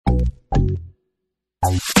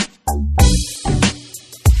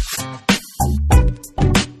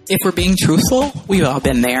If we're being truthful, we've all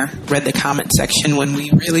been there, read the comment section when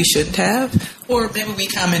we really shouldn't have, or maybe we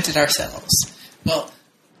commented ourselves. Well,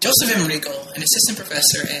 Joseph M. Riegel, an assistant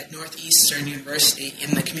professor at Northeastern University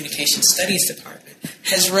in the Communication Studies Department,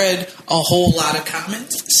 has read a whole lot of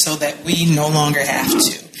comments so that we no longer have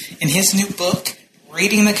to. In his new book,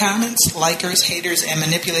 Reading the Comments, Likers, Haters, and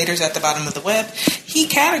Manipulators at the Bottom of the Web, he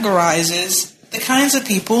categorizes the kinds of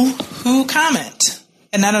people who comment.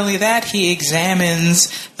 And not only that, he examines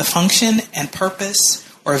the function and purpose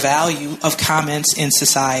or value of comments in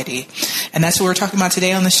society. And that's what we're talking about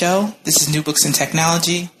today on the show. This is New Books in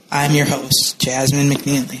Technology. I'm your host, Jasmine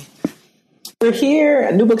McNeely. We're here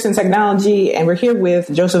at New Books in Technology, and we're here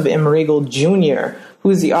with Joseph M. Riegel, Jr.,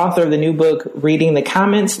 who's the author of the new book, Reading the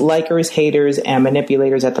Comments, Likers, Haters, and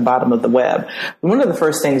Manipulators at the Bottom of the Web. One of the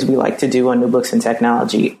first things we like to do on New Books in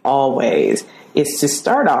Technology, always, is to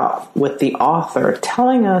start off with the author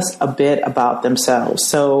telling us a bit about themselves.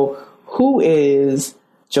 So, who is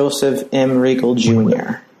Joseph M. Riegel,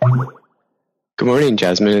 Jr.? Good morning,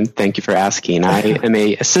 Jasmine. Thank you for asking. I am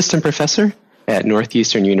an assistant professor at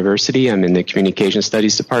Northeastern University. I'm in the Communication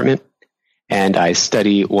Studies Department, and I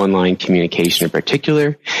study online communication in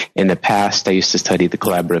particular. In the past, I used to study the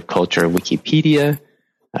collaborative culture of Wikipedia.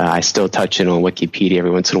 I still touch in on Wikipedia every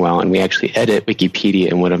once in a while, and we actually edit Wikipedia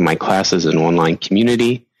in one of my classes in online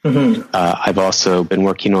community. Mm-hmm. I've also been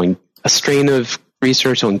working on a strain of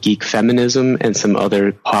research on geek feminism and some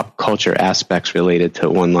other pop culture aspects related to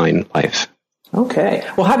online life. Okay.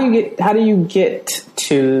 Well, how do you get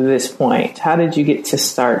to this point? How did you get to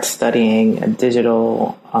start studying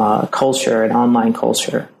digital culture and online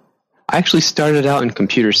culture? I actually started out in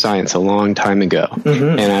computer science a long time ago,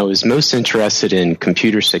 mm-hmm. and I was most interested in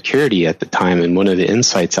computer security at the time. And one of the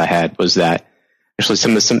insights I had was that actually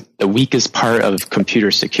the weakest part of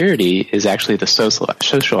computer security is actually the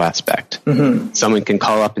social aspect. Mm-hmm. Someone can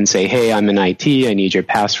call up and say, "Hey, I'm in IT. I need your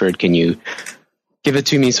password. Can you give it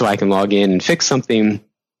to me so I can log in and fix something?"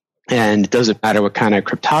 And it doesn't matter what kind of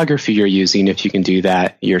cryptography you're using. If you can do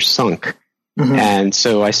that, you're sunk. Mm-hmm. And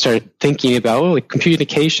so I started thinking about,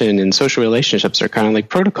 communication and social relationships are kind of like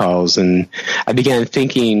protocols. And I began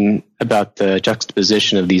thinking about the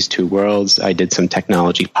juxtaposition of these two worlds. I did some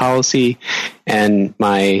technology policy, and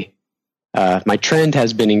my trend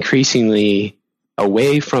has been increasingly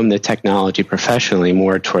away from the technology professionally,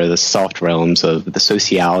 more toward the soft realms of the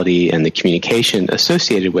sociality and the communication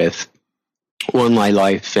associated with online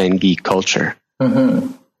life and geek culture.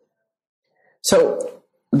 Mm-hmm. So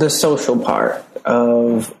the social part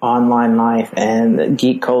of online life and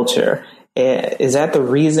geek culture, is that the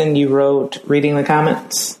reason you wrote Reading the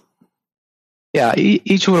Comments? Yeah,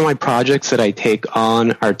 each one of my projects that I take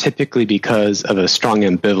on are typically because of a strong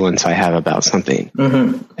ambivalence I have about something.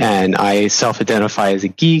 Mm-hmm. And I self-identify as a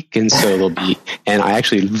geek, and so and I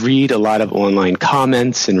actually read a lot of online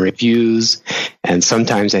comments and reviews, and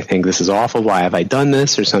sometimes I think, this is awful, why have I done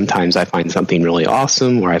this? Or sometimes I find something really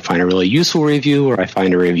awesome, or I find a really useful review, or I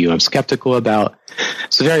find a review I'm skeptical about.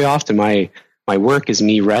 So very often my work is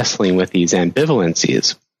me wrestling with these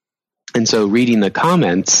ambivalences. And so reading the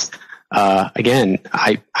comments, again,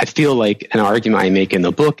 I feel like an argument I make in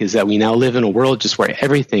the book is that we now live in a world just where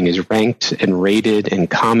everything is ranked and rated and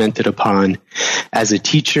commented upon. As a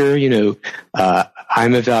teacher,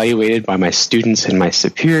 I'm evaluated by my students and my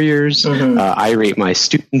superiors. Mm-hmm. I rate my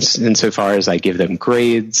students insofar as I give them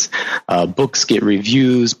grades. Books get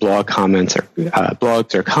reviews.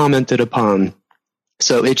 Blogs are commented upon.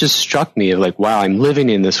 So it just struck me of wow, I'm living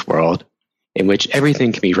in this world in which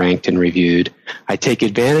everything can be ranked and reviewed. I take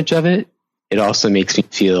advantage of it. It also makes me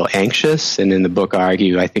feel anxious. And in the book, I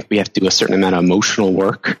argue, I think we have to do a certain amount of emotional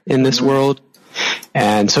work in this world.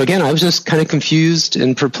 And so again, I was just kind of confused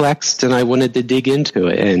and perplexed, and I wanted to dig into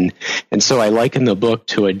it. And so I liken the book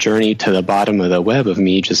to a journey to the bottom of the web of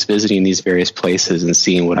me just visiting these various places and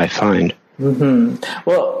seeing what I find. Mm-hmm.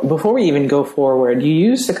 Well, before we even go forward, you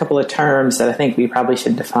used a couple of terms that I think we probably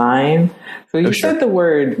should define. So you said the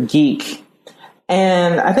word geek.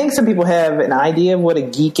 And I think some people have an idea of what a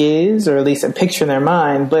geek is, or at least a picture in their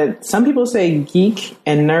mind, but some people say geek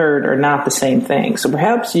and nerd are not the same thing. So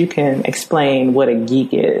perhaps you can explain what a geek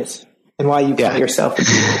is and why you call yourself a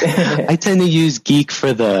geek. I tend to use geek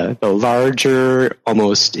for the larger,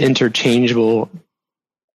 almost interchangeable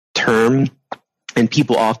term. And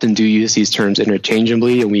people often do use these terms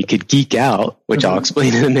interchangeably, and we could geek out, which I'll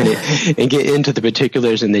explain in a minute, and get into the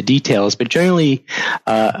particulars and the details. But generally,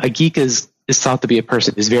 a geek is thought to be a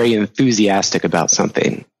person who's very enthusiastic about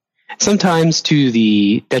something, sometimes to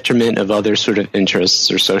the detriment of other sort of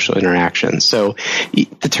interests or social interactions. So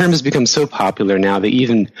the term has become so popular now that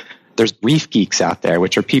even there's reef geeks out there,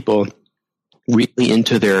 which are people really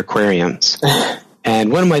into their aquariums.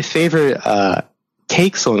 And one of my favorite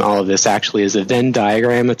takes on all of this actually is a Venn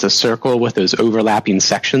diagram. It's a circle with those overlapping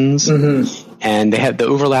sections. Mm-hmm. And they have the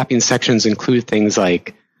overlapping sections include things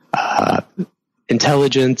like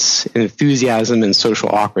intelligence, enthusiasm, and social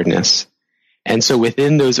awkwardness. And so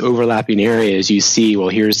within those overlapping areas, you see, well,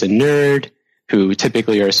 here's a nerd who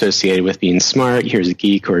typically are associated with being smart. Here's a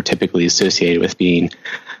geek who are typically associated with being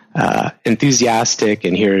enthusiastic.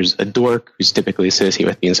 And here's a dork who's typically associated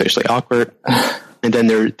with being socially awkward. And then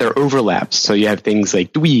there are overlaps. So you have things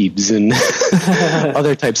like dweebs and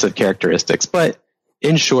other types of characteristics. But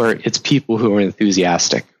in short, it's people who are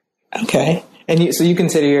enthusiastic. Okay. And so you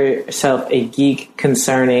consider yourself a geek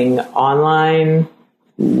concerning online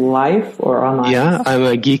life or online? Yeah, I'm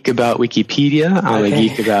a geek about Wikipedia. I'm a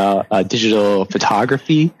geek about digital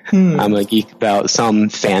photography. I'm a geek about some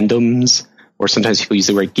fandoms, or sometimes people use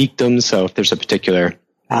the word geekdom. So if there's a particular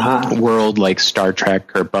world like Star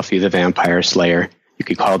Trek or Buffy the Vampire Slayer, you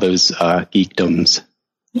could call those geekdoms.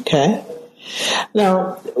 Okay.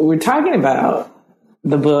 Now, we're talking about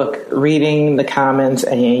the book, reading the comments,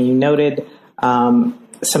 and you noted some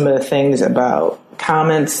of the things about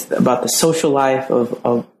comments, about the social life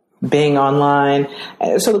of being online.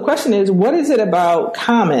 So the question is, what is it about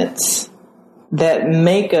comments that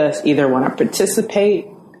make us either want to participate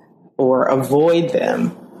or avoid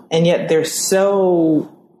them? And yet they're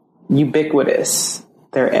so ubiquitous.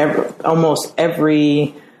 They're almost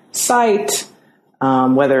every site,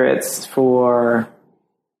 whether it's for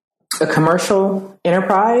a commercial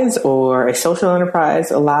enterprise or a social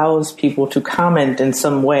enterprise, allows people to comment in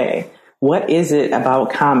some way. What is it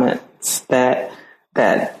about comments that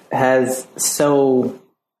has so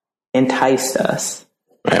enticed us?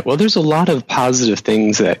 Right. Well, there's a lot of positive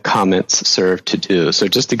things that comments serve to do. So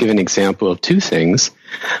just to give an example of two things,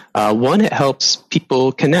 one, it helps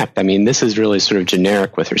people connect. I mean, this is really sort of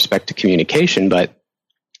generic with respect to communication, but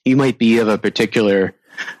you might be of a particular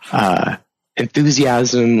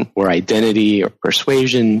enthusiasm or identity or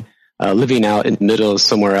persuasion, living out in the middle of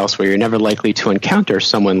somewhere else where you're never likely to encounter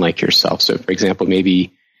someone like yourself. So, for example,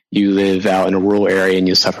 maybe you live out in a rural area and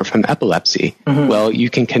you suffer from epilepsy. Mm-hmm. Well, you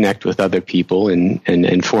can connect with other people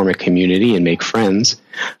and form a community and make friends.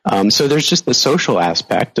 So there's just the social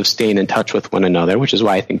aspect of staying in touch with one another, which is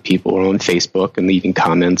why I think people are on Facebook and leaving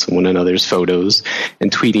comments on one another's photos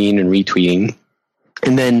and tweeting and retweeting.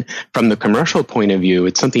 And then from the commercial point of view,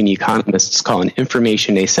 it's something economists call an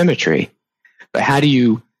information asymmetry. But how do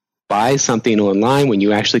you buy something online when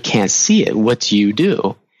you actually can't see it? What do you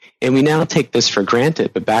do? And we now take this for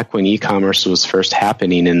granted, but back when e-commerce was first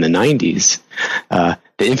happening in the 90s, the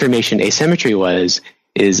information asymmetry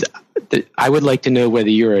is that I would like to know whether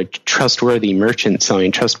you're a trustworthy merchant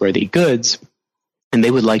selling trustworthy goods, and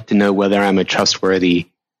they would like to know whether I'm a trustworthy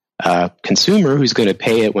consumer who's going to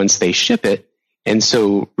pay it once they ship it. And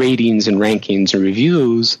so ratings and rankings and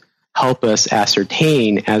reviews help us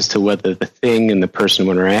ascertain as to whether the thing and the person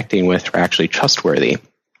we're interacting with are actually trustworthy.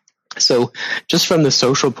 So just from the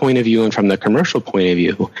social point of view and from the commercial point of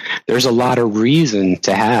view, there's a lot of reason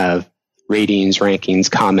to have ratings, rankings,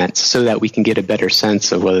 comments, so that we can get a better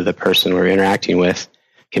sense of whether the person we're interacting with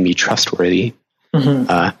can be trustworthy. Mm-hmm.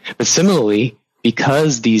 But similarly,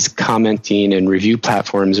 because these commenting and review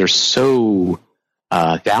platforms are so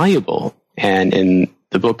valuable, and in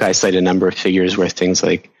the book I cite a number of figures where things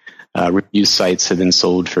like review sites have been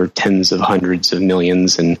sold for tens of hundreds of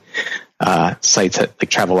millions, and sites like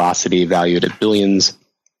Travelocity valued at billions.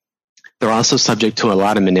 They're also subject to a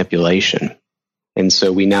lot of manipulation. And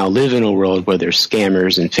so we now live in a world where there's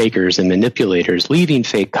scammers and fakers and manipulators leaving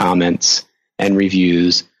fake comments and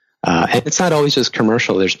reviews. And it's not always just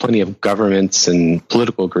commercial. There's plenty of governments and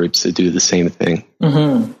political groups that do the same thing.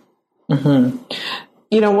 Mm-hmm. Mm-hmm.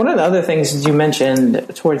 You know, one of the other things you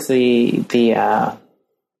mentioned towards the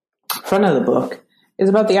front of the book is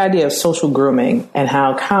about the idea of social grooming and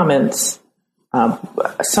how comments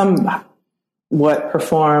somewhat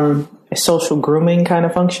perform a social grooming kind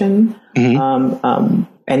of function. Mm-hmm.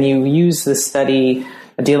 And you use the study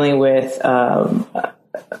dealing with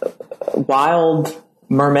wild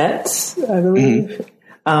mermets, I believe,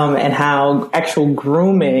 mm-hmm. And how actual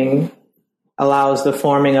grooming allows the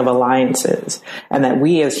forming of alliances, and that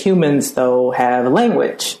we as humans, though, have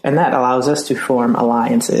language, and that allows us to form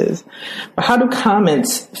alliances. But how do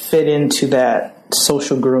comments fit into that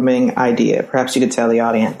social grooming idea? Perhaps you could tell the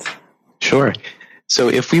audience. Sure. So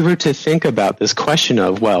if we were to think about this question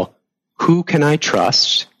of, well, who can I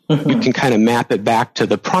trust? Mm-hmm. You can kind of map it back to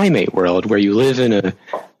the primate world where you live in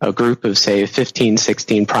a group of, say, 15,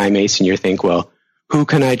 16 primates, and you think, well, who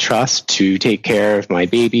can I trust to take care of my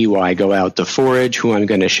baby while I go out to forage? Who I'm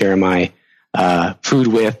going to share my food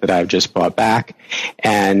with that I've just brought back.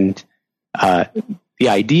 And the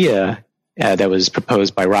idea that was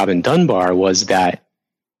proposed by Robin Dunbar was that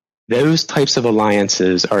those types of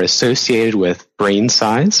alliances are associated with brain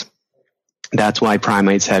size. That's why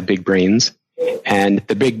primates have big brains. And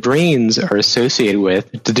the big brains are associated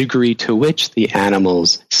with the degree to which the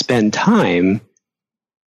animals spend time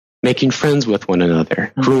making friends with one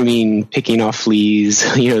another, grooming, picking off fleas,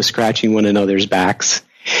 scratching one another's backs.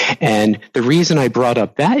 And the reason I brought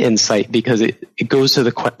up that insight, because it goes to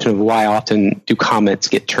the question of why often do comments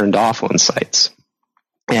get turned off on sites.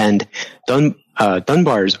 And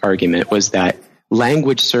Dunbar's argument was that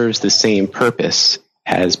language serves the same purpose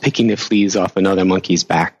as picking the fleas off another monkey's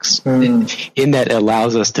backs. In that it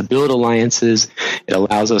allows us to build alliances, it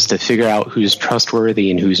allows us to figure out who's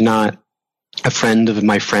trustworthy and who's not. A friend of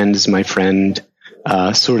my friend is my friend,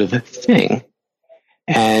 sort of a thing.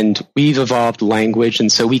 And we've evolved language,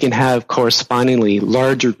 and so we can have correspondingly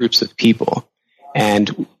larger groups of people.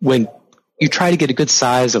 And when you try to get a good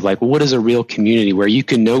size of what is a real community where you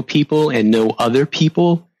can know people and know other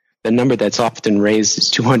people, the number that's often raised is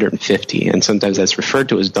 250, and sometimes that's referred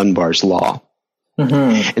to as Dunbar's law.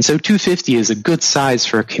 And so 250 is a good size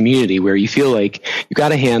for a community where you feel like you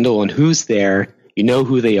got a handle on who's there, you know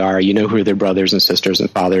who they are, you know who their brothers and sisters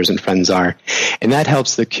and fathers and friends are, and that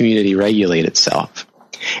helps the community regulate itself.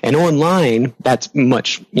 And online, that's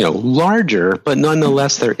much larger, but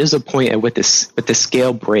nonetheless, there is a point at which the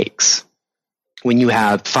scale breaks. When you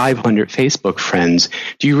have 500 Facebook friends,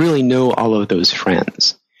 do you really know all of those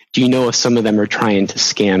friends? Do you know if some of them are trying to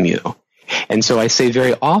scam you? And so I say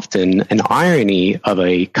very often an irony of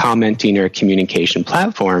a commenting or communication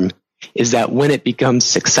platform is that when it becomes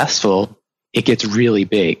successful, it gets really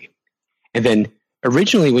big. And then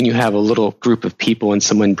originally when you have a little group of people and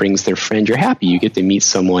someone brings their friend, you're happy. You get to meet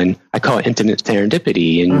someone. I call it intimate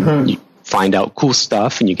serendipity. And you find out cool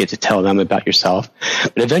stuff and you get to tell them about yourself.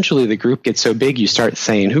 But eventually the group gets so big, you start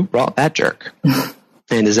saying, who brought that jerk?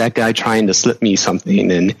 And is that guy trying to slip me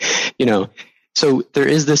something? And, so there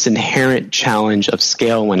is this inherent challenge of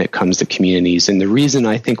scale when it comes to communities. And the reason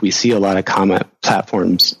I think we see a lot of comment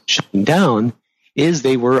platforms shutting down is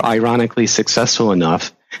they were ironically successful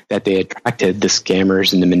enough that they attracted the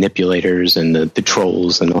scammers and the manipulators and the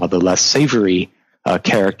trolls and all the less savory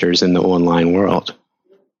characters in the online world.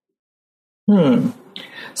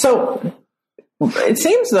 So it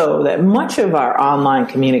seems, though, that much of our online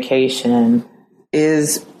communication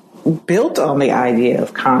is built on the idea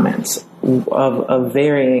of comments of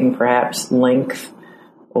varying, perhaps, length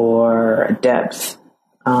or depth.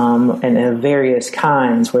 And of various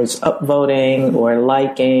kinds, where it's upvoting or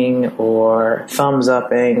liking or thumbs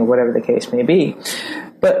upping or whatever the case may be.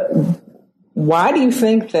 But why do you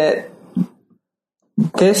think that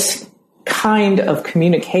this kind of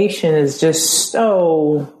communication is just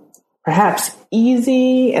so perhaps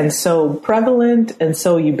easy and so prevalent and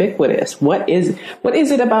so ubiquitous? What is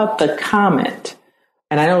it about the comment?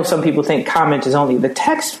 And I know some people think comment is only the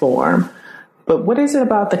text form, but what is it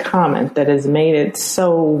about the comment that has made it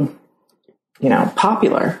so,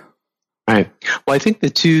 popular? Right. Well, I think the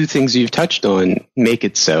two things you've touched on make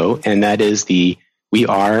it so, and that is we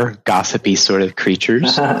are gossipy sort of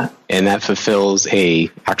creatures, and that fulfills a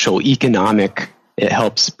actual economic, it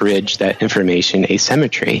helps bridge that information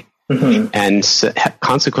asymmetry. And so,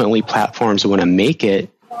 consequently, platforms want to make it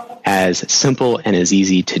as simple and as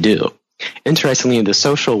easy to do. Interestingly, the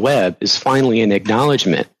social web is finally an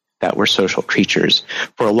acknowledgement that we're social creatures.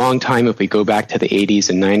 For a long time, if we go back to the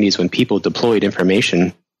 80s and 90s when people deployed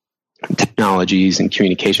information technologies and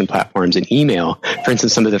communication platforms and email, for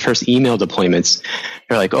instance, some of the first email deployments,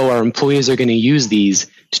 they're like, our employees are going to use these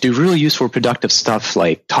to do really useful, productive stuff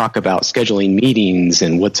like talk about scheduling meetings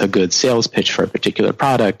and what's a good sales pitch for a particular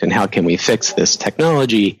product and how can we fix this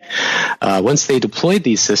technology. Once they deployed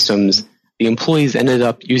these systems, the employees ended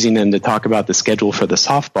up using them to talk about the schedule for the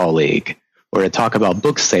softball league, or to talk about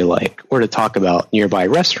books they like, or to talk about nearby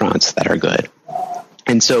restaurants that are good.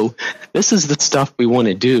 And so this is the stuff we want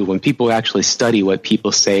to do when people actually study what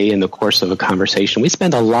people say in the course of a conversation. We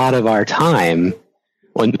spend a lot of our time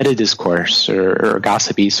on meta discourse or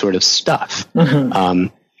gossipy sort of stuff.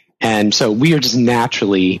 And so we are just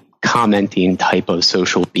naturally commenting type of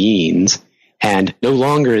social beings. And no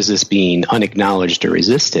longer is this being unacknowledged or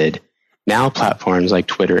resisted. Now platforms like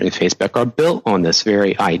Twitter and Facebook are built on this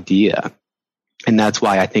very idea. And that's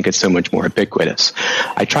why I think it's so much more ubiquitous.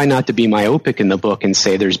 I try not to be myopic in the book and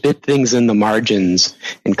say there's bit things in the margins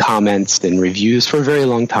and comments and reviews for a very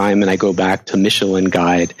long time. And I go back to Michelin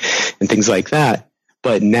Guide and things like that.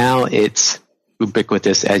 But now it's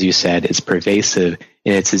ubiquitous, as you said, it's pervasive.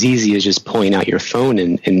 and it's as easy as just pulling out your phone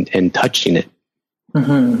and touching it.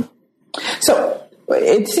 Mm-hmm. So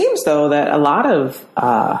it seems, though, that a lot of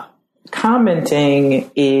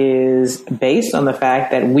commenting is based on the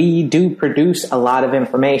fact that we do produce a lot of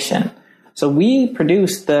information. So we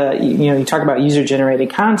produce you talk about user-generated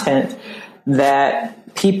content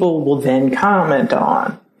that people will then comment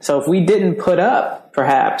on. So if we didn't put up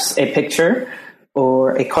perhaps a picture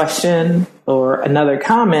or a question or another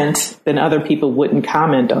comment, then other people wouldn't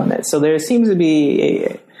comment on it. So there seems to be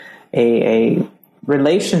a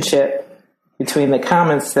relationship between the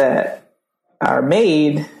comments that are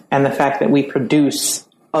made and the fact that we produce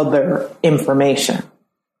other information.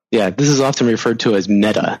 Yeah, this is often referred to as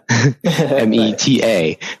meta,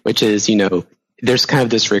 M-E-T-A, which is, there's kind of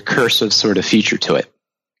this recursive sort of feature to it.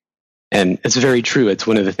 And it's very true. It's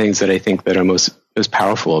one of the things that I think that are most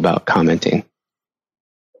powerful about commenting.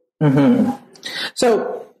 Mm-hmm.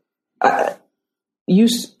 So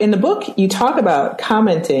in the book, you talk about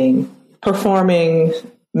commenting performing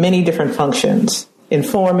many different functions: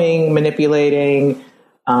 informing, manipulating,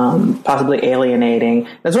 possibly alienating.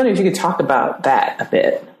 I was wondering if you could talk about that a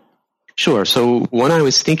bit. Sure. So when I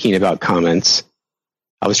was thinking about comments,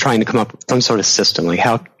 I was trying to come up with some sort of system. Like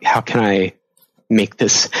how can I make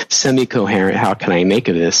this semi-coherent? How can I make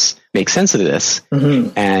sense of this?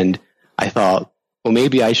 Mm-hmm. And I thought, well,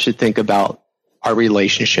 maybe I should think about our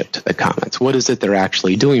relationship to the comments. What is it they're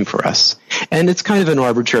actually doing for us? And it's kind of an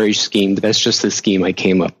arbitrary scheme, but that's just the scheme I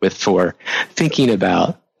came up with for thinking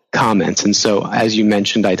about comments. And so, as you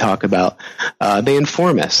mentioned, I talk about they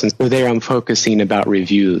inform us. And so there I'm focusing about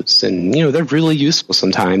reviews. And, they're really useful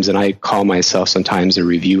sometimes. And I call myself sometimes a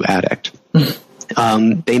review addict.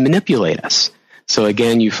 They manipulate us. So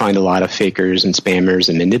again, you find a lot of fakers and spammers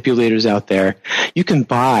and manipulators out there. You can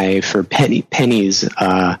buy for pennies,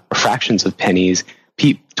 or fractions of pennies,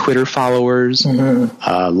 Twitter followers,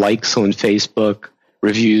 likes on Facebook,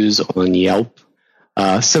 reviews on Yelp.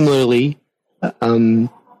 Similarly,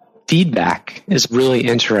 feedback is really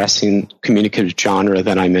interesting communicative genre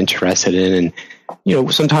that I'm interested in.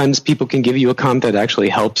 And, sometimes people can give you a comment that actually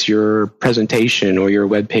helps your presentation or your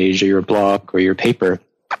webpage or your blog or your paper.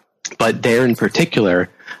 But there in particular,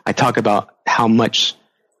 I talk about how much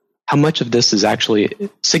of this is actually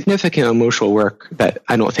significant emotional work that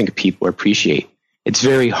I don't think people appreciate. It's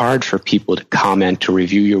very hard for people to comment, to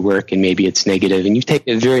review your work, and maybe it's negative, and you take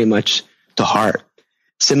it very much to heart.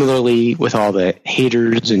 Similarly, with all the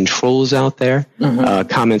haters and trolls out there,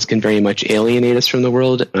 comments can very much alienate us from the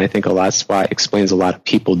world, and I think that's why it explains a lot of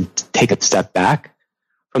people take a step back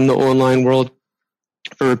from the online world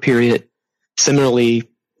for a period. Similarly,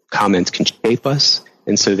 comments can shape us.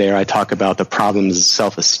 And so there I talk about the problems of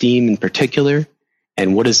self-esteem in particular,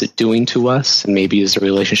 and what is it doing to us, and maybe is a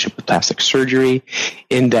relationship with plastic surgery,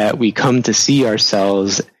 in that we come to see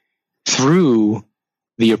ourselves through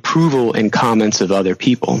the approval and comments of other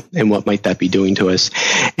people, and what might that be doing to us.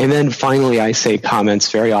 And then finally, I say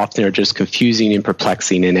comments very often are just confusing and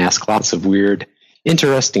perplexing and ask lots of weird,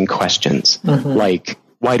 interesting questions, like,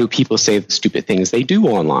 why do people say the stupid things they do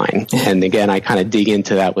online? And again, I kind of dig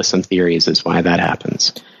into that with some theories as why that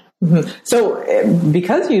happens. Mm-hmm. So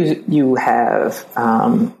because you have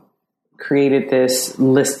created this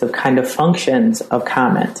list of kind of functions of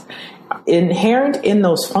comment, inherent in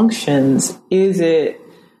those functions, is it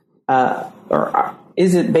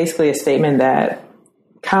basically a statement that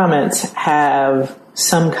comments have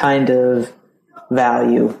some kind of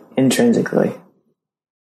value intrinsically?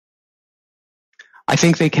 I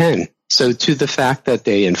think they can. So to the fact that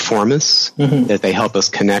they inform us, that they help us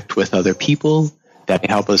connect with other people, that they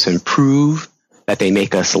help us improve, that they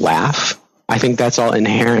make us laugh, I think that's all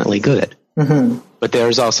inherently good. But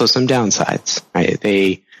there's also some downsides, right?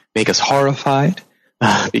 They make us horrified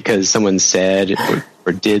because someone said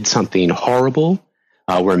or did something horrible.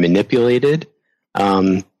 We're manipulated.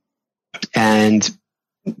 And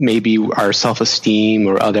maybe our self-esteem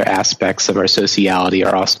or other aspects of our sociality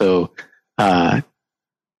are also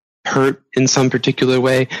hurt in some particular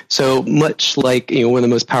way. So much like, one of the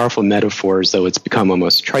most powerful metaphors, though it's become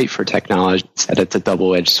almost trite for technology, is that it's a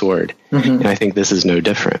double-edged sword. And I think this is no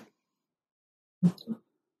different.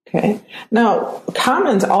 Okay. Now,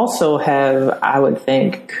 comments also have, I would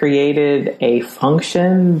think, created a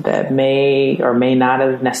function that may or may not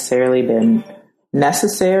have necessarily been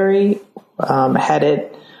necessary had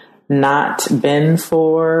it not been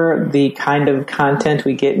for the kind of content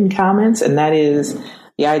we get in comments, and that is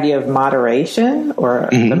the idea of moderation or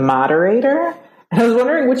the moderator. And I was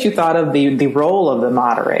wondering what you thought of the role of the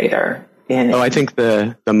moderator. I think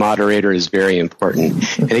the moderator is very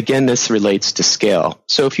important. And again, this relates to scale.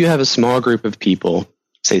 So if you have a small group of people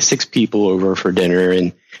say 6 people over for dinner,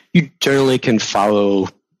 and you generally can follow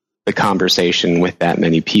the conversation with that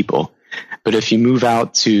many people. But if you move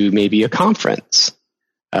out to maybe a conference,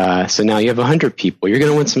 so now you have 100 people, you're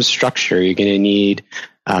going to want some structure. You're going to need,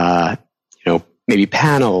 maybe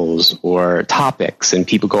panels or topics, and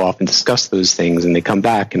people go off and discuss those things, and they come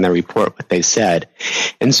back and they report what they said.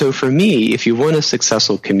 And so for me, if you want a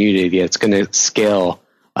successful community that's going to scale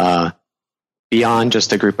beyond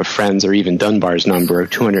just a group of friends or even Dunbar's number of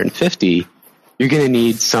 250, you're going to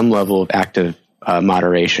need some level of active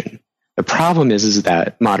moderation. The problem is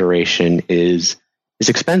that moderation is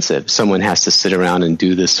expensive. Someone has to sit around and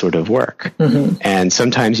do this sort of work. Mm-hmm. And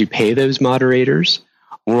sometimes you pay those moderators.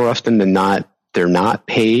 More often than not, they're not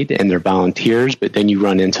paid and they're volunteers, but then you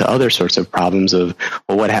run into other sorts of problems of,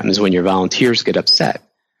 well, what happens when your volunteers get upset?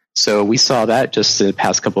 So we saw that just in the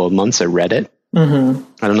past couple of months at Reddit. Mm-hmm.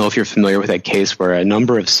 I don't know if you're familiar with that case where a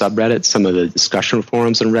number of subreddits, some of the discussion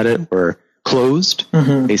forums on Reddit were closed.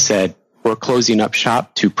 Mm-hmm. They said, we're closing up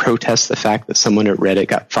shop to protest the fact that someone at Reddit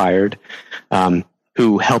got fired,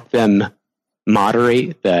 who helped them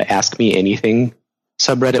moderate the Ask Me Anything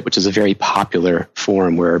subreddit, which is a very popular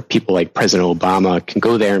forum where people like President Obama can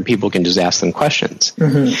go there and people can just ask them questions.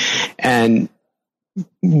 Mm-hmm. And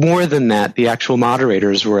more than that, the actual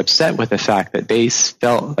moderators were upset with the fact that they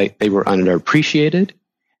felt like they were underappreciated.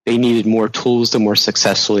 They needed more tools to more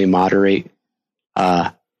successfully moderate,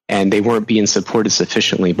 and they weren't being supported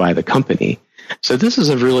sufficiently by the company. So this is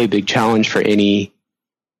a really big challenge for any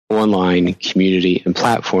online community and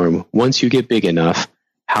platform. Once you get big enough,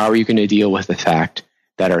 how are you going to deal with the fact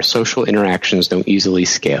that our social interactions don't easily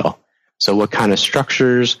scale? So what kind of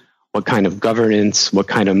structures, what kind of governance, what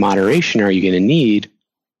kind of moderation are you going to need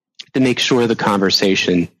to make sure the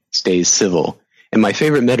conversation stays civil? And my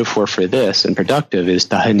favorite metaphor for this and productive is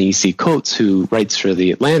Ta-Nehisi Coates, who writes for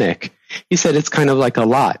The Atlantic. He said it's kind of like a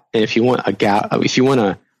lot. And if you want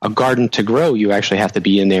a garden to grow, you actually have to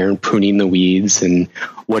be in there and pruning the weeds and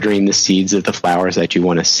watering the seeds of the flowers that you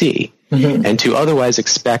want to see. Mm-hmm. And to otherwise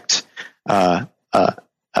expect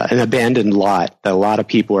an abandoned lot that a lot of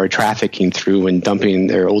people are trafficking through and dumping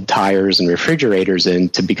their old tires and refrigerators in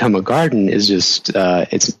to become a garden is just,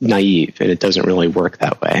 it's naive, and it doesn't really work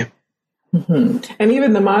that way. Mm-hmm. And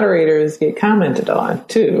even the moderators get commented on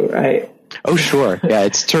too, right? Oh, sure. Yeah,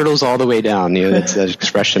 it's turtles all the way down. It's that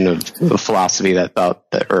expression of the philosophy that thought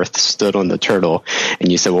the earth stood on the turtle. And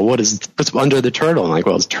you said, well, what's under the turtle? And like,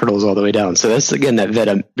 well, it's turtles all the way down. So that's, again,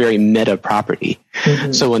 that very meta property.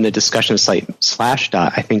 Mm-hmm. So when the discussion site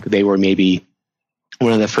Slashdot, I think they were maybe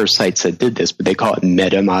one of the first sites that did this, but they call it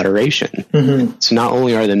meta moderation. Mm-hmm. So not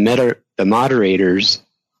only are the moderators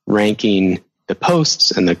ranking the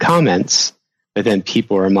posts and the comments, but then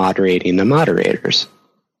people are moderating the moderators.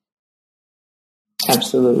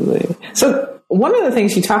 Absolutely. So one of the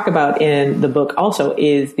things you talk about in the book also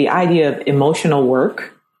is the idea of emotional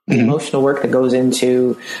work, mm-hmm. emotional work that goes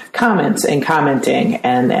into comments and commenting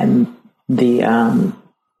and the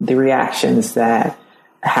reactions that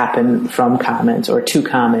happen from comments or to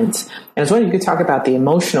comments. And I was wondering if you could talk about the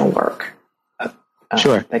emotional work.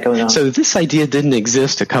 Sure. That goes on. So this idea didn't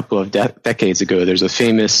exist a couple of decades ago. There's a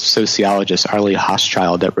famous sociologist, Arlie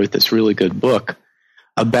Hochschild, that wrote this really good book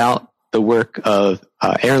about the work of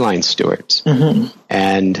airline stewards. Mm-hmm.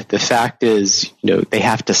 And the fact is, they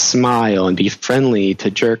have to smile and be friendly to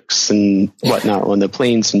jerks and whatnot on the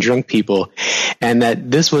planes and drunk people. And that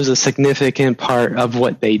this was a significant part of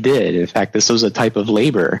what they did. In fact, this was a type of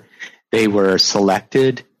labor. They were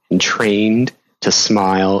selected and trained to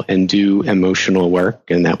smile and do emotional work,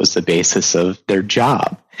 and that was the basis of their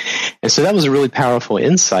job. And so that was a really powerful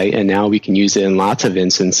insight, and now we can use it in lots of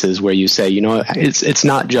instances where you say, it's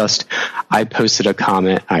not just I posted a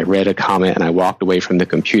comment, I read a comment, and I walked away from the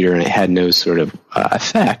computer and it had no sort of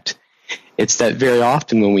effect. It's that very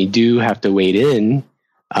often when we do have to wade in,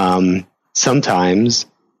 sometimes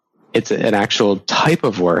it's an actual type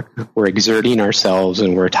of work. We're exerting ourselves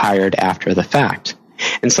and we're tired after the fact.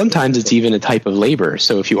 And sometimes it's even a type of labor.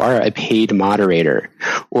 So if you are a paid moderator,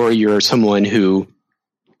 or you're someone who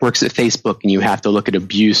works at Facebook and you have to look at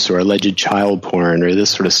abuse or alleged child porn or this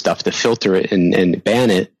sort of stuff to filter it and ban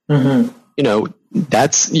it, mm-hmm.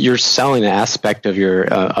 You're selling an aspect of your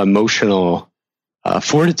emotional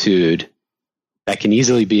fortitude that can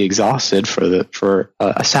easily be exhausted for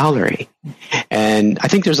a salary. And I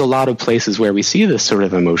think there's a lot of places where we see this sort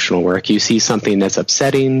of emotional work. You see something that's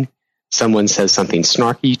upsetting, someone says something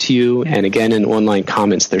snarky to you, and again, in online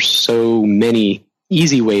comments, there's so many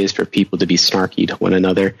easy ways for people to be snarky to one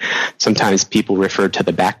another. Sometimes people refer to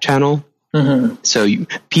the back channel So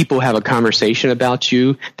people have a conversation about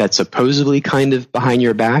you that's supposedly kind of behind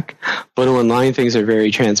your back, but online things are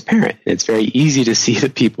very transparent. It's very easy to see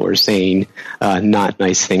that people are saying not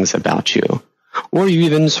nice things about you. Or you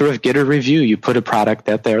even sort of get a review. You put a product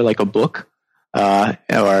out there like a book or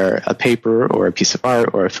a paper or a piece of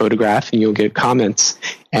art or a photograph, and you'll get comments.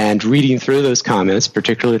 And reading through those comments,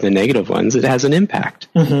 particularly the negative ones, it has an impact.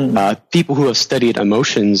 People who have studied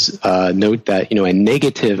emotions note that a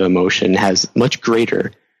negative emotion has much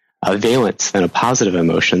greater valence than a positive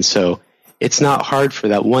emotion. So it's not hard for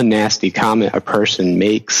that one nasty comment a person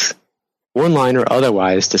makes, online or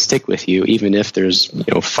otherwise, to stick with you, even if there's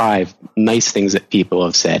 5 nice things that people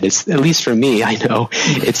have said. It's, at least for me, I know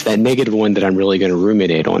it's that negative one that I'm really going to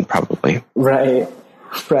ruminate on, probably. Right.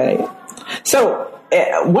 So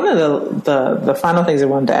one of the final things I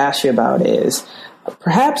wanted to ask you about is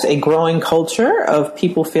perhaps a growing culture of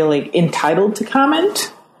people feeling entitled to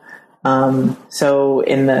comment. So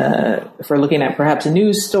if we're looking at perhaps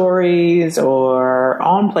news stories or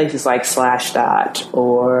on places like Slashdot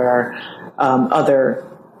or other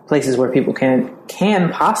places where people can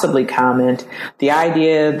possibly comment, the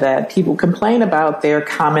idea that people complain about their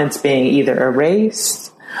comments being either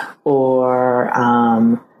erased or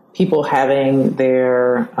people having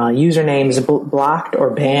their usernames blocked or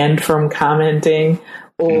banned from commenting,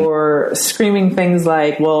 or screaming things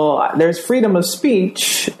like, well, there's freedom of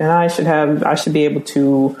speech and I should be able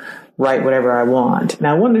to write whatever I want. And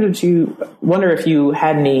I wonder if you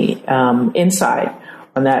had any insight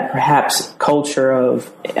on that perhaps culture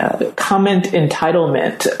of comment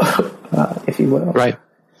entitlement, if you will. Right.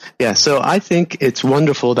 Yeah. So I think it's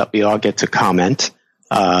wonderful that we all get to comment.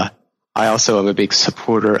 I also am a big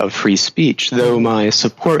supporter of free speech, though my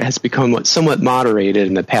support has become somewhat moderated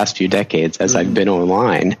in the past few decades as I've been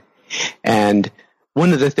online. And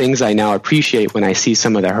one of the things I now appreciate when I see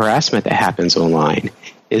some of the harassment that happens online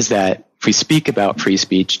is that if we speak about free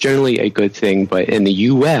speech, generally a good thing, but in the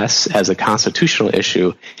U.S. as a constitutional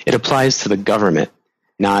issue, it applies to the government,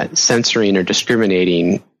 not censoring or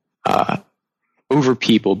discriminating over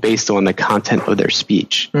people based on the content of their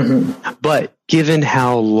speech. But given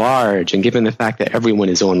how large and given the fact that everyone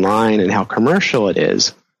is online and how commercial it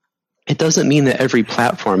is, it doesn't mean that every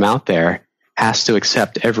platform out there has to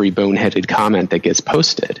accept every boneheaded comment that gets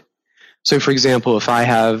posted. So, for example, if I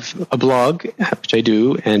have a blog, which I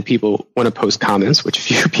do, and people want to post comments, which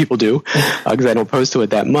few people do, because I don't post to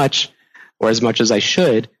it that much or as much as I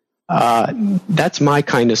should, that's my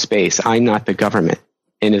kind of space. I'm not the government.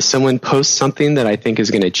 And if someone posts something that I think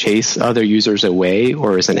is going to chase other users away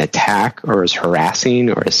or is an attack or is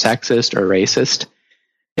harassing or is sexist or racist,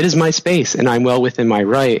 it is my space and I'm well within my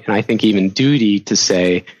right, and I think even duty, to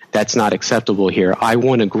say that's not acceptable here. I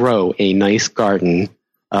want to grow a nice garden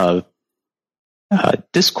of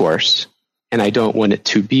discourse, and I don't want it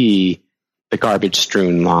to be the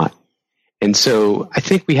garbage-strewn lot. And so I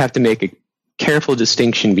think we have to make a careful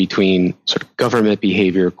distinction between sort of government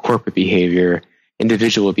behavior, corporate behavior,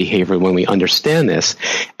 individual behavior when we understand this.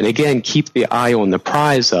 And again, keep the eye on the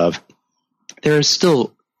prize of there are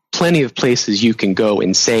still plenty of places you can go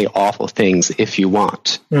and say awful things if you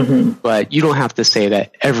want, but you don't have to say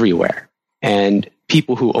that everywhere. And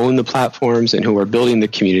people who own the platforms and who are building the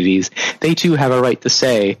communities, they too have a right to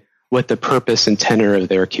say what the purpose and tenor of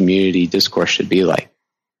their community discourse should be like.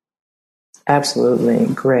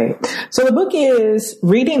 Absolutely. Great. So the book is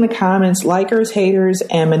Reading the Comments, Likers, Haters,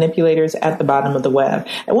 and Manipulators at the Bottom of the Web.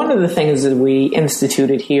 And one of the things that we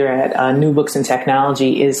instituted here at New Books in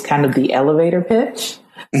Technology is kind of the elevator pitch.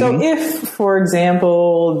 So if, for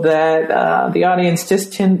example, that the audience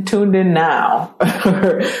just tuned in now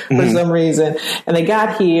for some reason, and they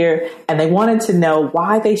got here and they wanted to know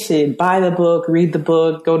why they should buy the book, read the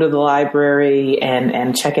book, go to the library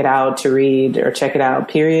and check it out to read or check it out,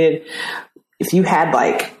 period. If you had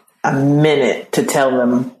like a minute to tell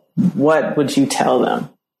them, what would you tell them?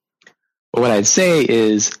 Well, what I'd say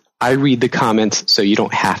is I read the comments so you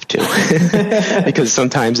don't have to, because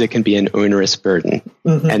sometimes it can be an onerous burden.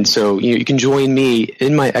 And so you can join me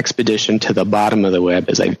in my expedition to the bottom of the web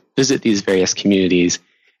as I visit these various communities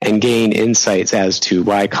and gain insights as to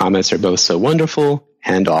why comments are both so wonderful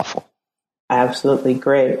and awful. Absolutely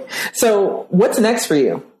great. So what's next for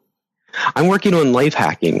you? I'm working on life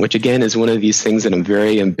hacking, which again is one of these things that I'm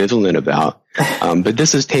very ambivalent about. But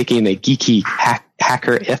this is taking a geeky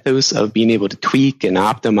hacker ethos of being able to tweak and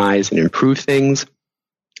optimize and improve things.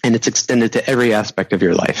 And it's extended to every aspect of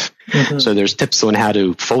your life. So there's tips on how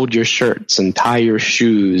to fold your shirts and tie your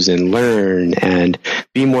shoes and learn and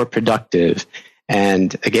be more productive.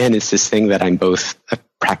 And again, it's this thing that I'm both a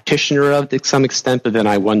practitioner of to some extent, but then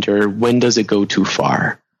I wonder, when does it go too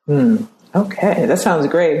far? Okay, that sounds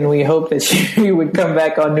great. And we hope that you would come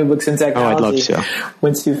back on New Books in Technology. Oh, I'd love to.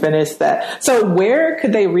 Once you finish that. So where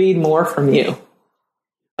could they read more from you?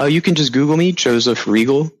 You can just Google me, Joseph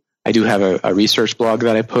Regal. I do have a research blog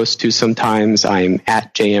that I post to sometimes. I'm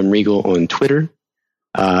at JM Regal on Twitter.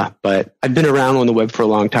 But I've been around on the web for a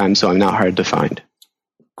long time, so I'm not hard to find.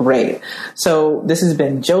 Great. So this has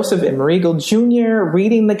been Joseph M. Regal Jr.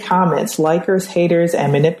 reading the comments, likers, haters,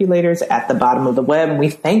 and manipulators at the bottom of the web. We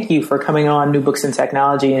thank you for coming on New Books in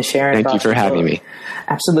Technology and sharing. Thank you for having me.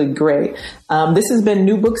 Absolutely great. This has been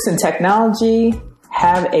New Books in Technology.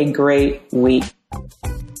 Have a great week.